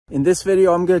In this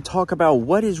video, I'm going to talk about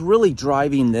what is really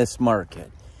driving this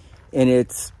market. And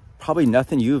it's probably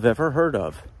nothing you've ever heard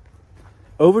of.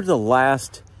 Over the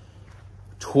last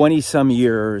 20 some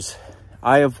years,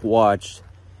 I have watched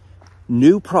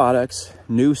new products,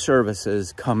 new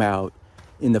services come out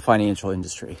in the financial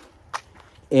industry.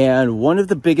 And one of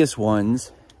the biggest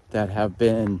ones that have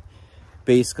been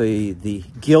basically the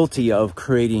guilty of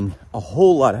creating a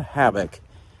whole lot of havoc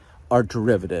are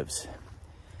derivatives.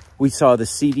 We saw the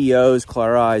CDOs,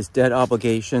 collateralized debt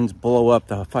obligations, blow up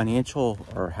the financial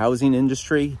or housing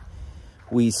industry.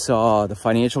 We saw the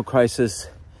financial crisis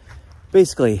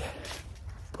basically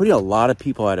putting a lot of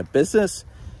people out of business,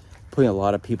 putting a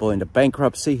lot of people into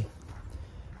bankruptcy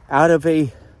out of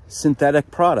a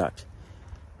synthetic product.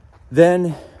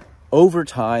 Then over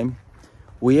time,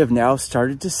 we have now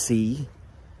started to see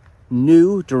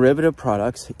new derivative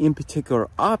products, in particular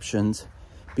options,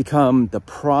 become the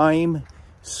prime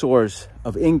source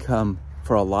of income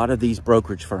for a lot of these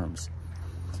brokerage firms.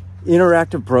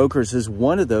 Interactive Brokers is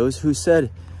one of those who said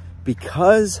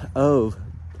because of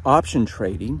option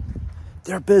trading,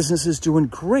 their business is doing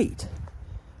great.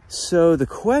 So the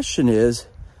question is,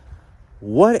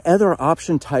 what other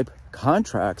option type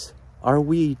contracts are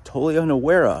we totally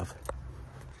unaware of?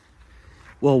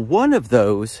 Well, one of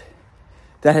those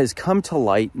that has come to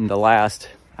light in the last,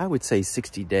 I would say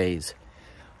 60 days,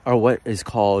 are what is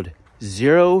called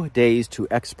 0 days to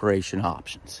expiration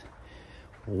options.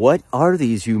 What are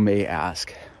these, you may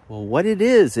ask? Well, what it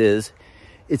is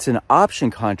it's an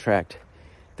option contract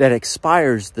that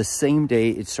expires the same day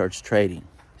it starts trading.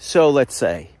 So let's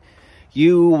say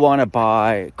you want to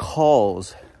buy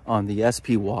calls on the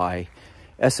SPY,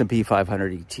 S&P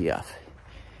 500 ETF,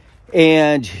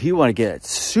 and you want to get it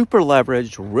super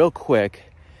leveraged real quick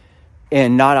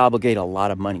and not obligate a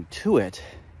lot of money to it,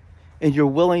 and you're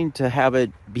willing to have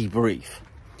it be brief.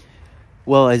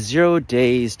 Well, a 0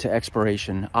 days to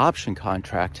expiration option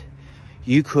contract,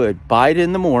 you could buy it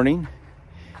in the morning,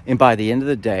 and by the end of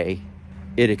the day,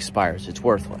 it expires. It's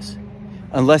worthless,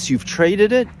 unless you've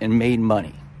traded it and made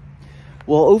money.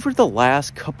 Well, over the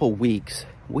last couple weeks,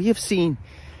 we have seen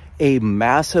a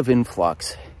massive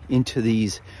influx into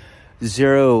these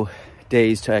 0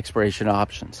 days to expiration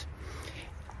options.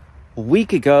 A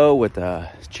week ago, with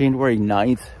January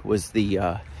 9th, was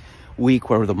the week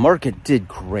where the market did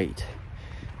great.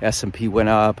 S&P went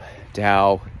up,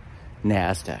 Dow,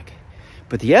 NASDAQ.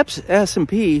 But the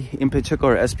S&P, in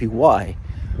particular SPY,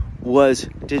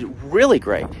 did really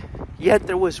great. Yet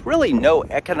there was really no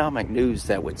economic news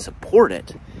that would support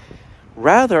it.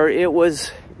 Rather, it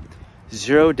was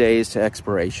 0 days to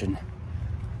expiration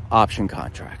option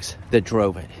contracts that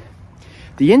drove it.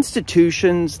 The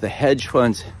institutions, the hedge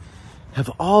funds, have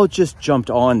all just jumped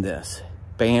on this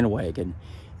bandwagon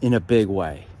in a big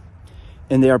way.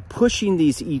 And they are pushing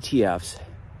these ETFs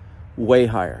way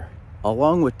higher,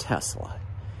 along with Tesla.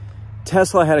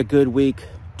 Tesla had a good week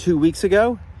 2 weeks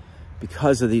ago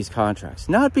because of these contracts.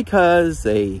 Not because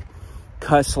they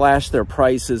slashed their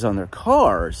prices on their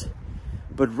cars,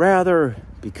 but rather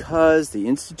because the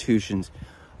institutions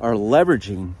are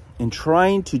leveraging and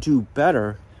trying to do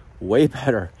better, way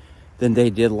better than they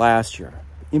did last year.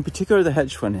 In particular, the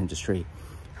hedge fund industry,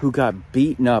 who got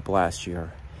beaten up last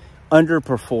year,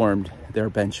 underperformed their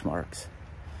benchmarks.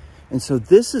 And so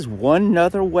this is one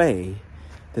other way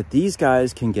that these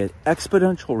guys can get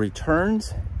exponential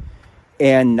returns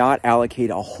and not allocate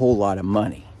a whole lot of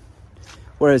money.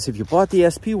 Whereas if you bought the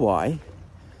SPY,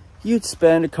 you'd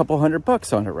spend a couple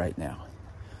 $100 on it right now.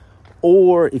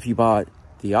 Or if you bought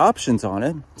the options on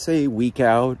it, say a week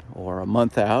out or a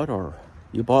month out, or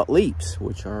you bought leaps,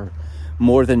 which are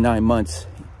more than 9 months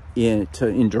in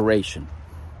duration.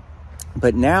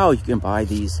 But now you can buy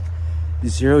these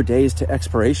 0 days to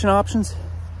expiration options,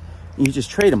 and you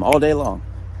just trade them all day long.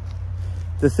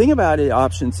 The thing about it,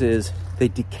 options, is they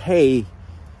decay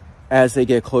as they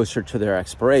get closer to their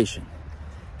expiration.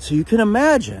 So you can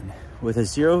imagine with a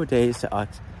 0 days to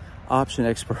option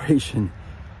expiration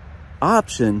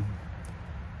option,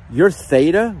 your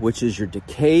theta, which is your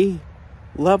decay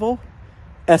level,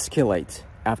 escalates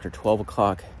after 12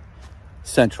 o'clock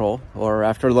Central or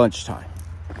after lunchtime.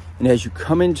 And as you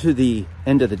come into the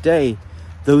end of the day,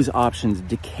 those options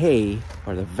decay,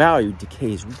 or the value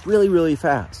decays really, really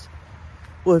fast.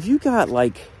 Well, if you got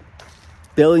like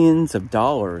billions of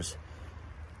dollars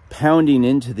pounding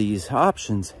into these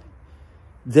options,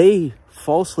 they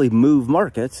falsely move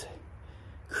markets,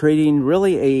 creating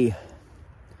really a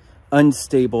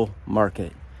unstable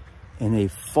market and a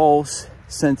false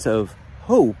sense of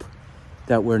hope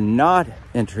that we're not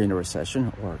entering a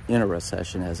recession, or in a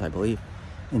recession, as I believe,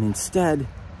 and instead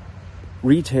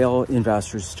retail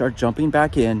investors start jumping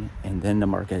back in, and then the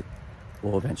market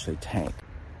will eventually tank.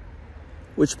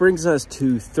 Which brings us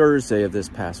to Thursday of this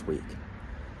past week.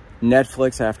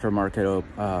 Netflix, after market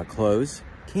close,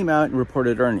 came out and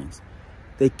reported earnings.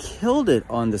 They killed it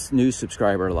on this new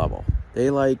subscriber level. They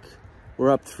were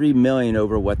up 3 million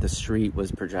over what the street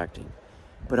was projecting.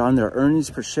 But on their earnings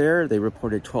per share, they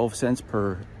reported 12 cents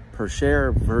per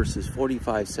share versus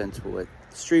 45 cents what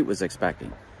the street was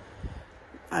expecting.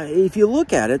 If you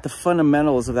look at it, the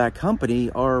fundamentals of that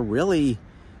company are really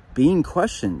being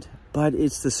questioned, but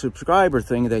it's the subscriber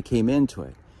thing that came into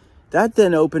it. That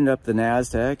then opened up the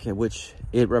NASDAQ, which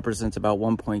it represents about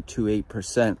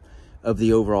 1.28% of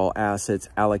the overall assets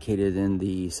allocated in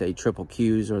the, say, triple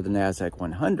Qs or the NASDAQ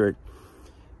 100.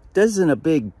 This isn't a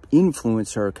big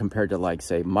influencer compared to,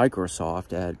 say,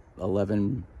 Microsoft at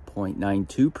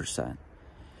 11.92%.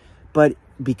 But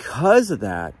because of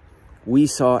that, we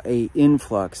saw an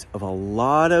influx of a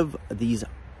lot of these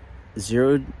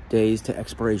 0 days to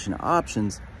expiration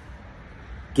options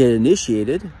get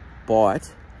initiated,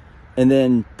 bought, and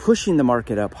then pushing the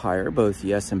market up higher, both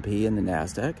the S&P and the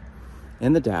NASDAQ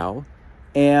and the Dow.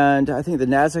 And I think the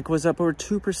NASDAQ was up over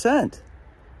 2%.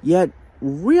 Yet,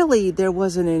 really, there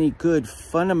wasn't any good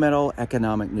fundamental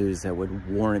economic news that would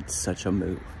warrant such a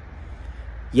move.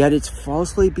 Yet it's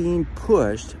falsely being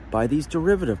pushed by these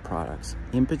derivative products,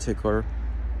 in particular,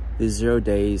 the 0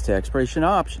 days to expiration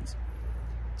options.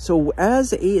 So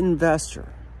as an investor,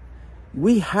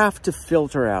 we have to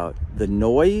filter out the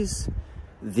noise,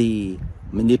 the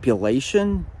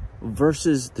manipulation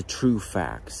versus the true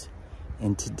facts.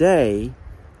 And today,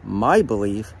 my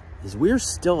belief is we're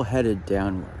still headed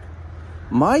downward.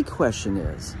 My question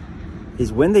is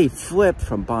when they flip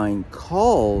from buying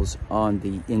calls on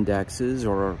the indexes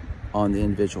or on the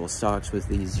individual stocks with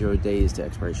these 0 days to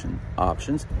expiration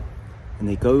options, and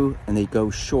they go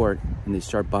short and they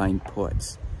start buying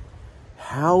puts,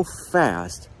 how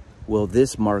fast will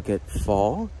this market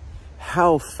fall?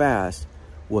 How fast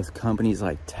will companies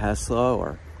like Tesla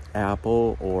or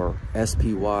Apple or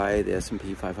SPY, the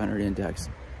S&P 500 index,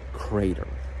 crater?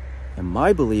 And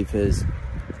my belief is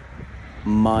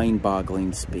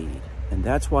mind-boggling speed. And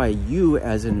that's why you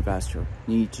as an investor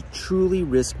need to truly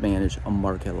risk manage a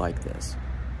market like this.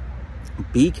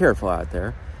 Be careful out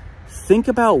there. Think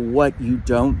about what you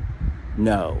don't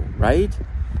know, right?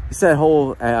 It's that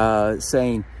whole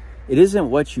saying, it isn't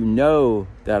what you know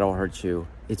that'll hurt you.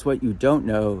 It's what you don't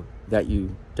know that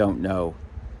you don't know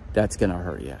that's going to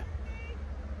hurt you.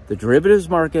 The derivatives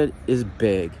market is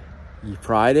big.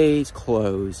 Friday's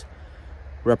close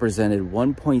represented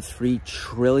 $1.3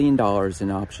 trillion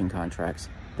in option contracts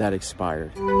that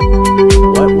expired.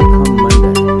 What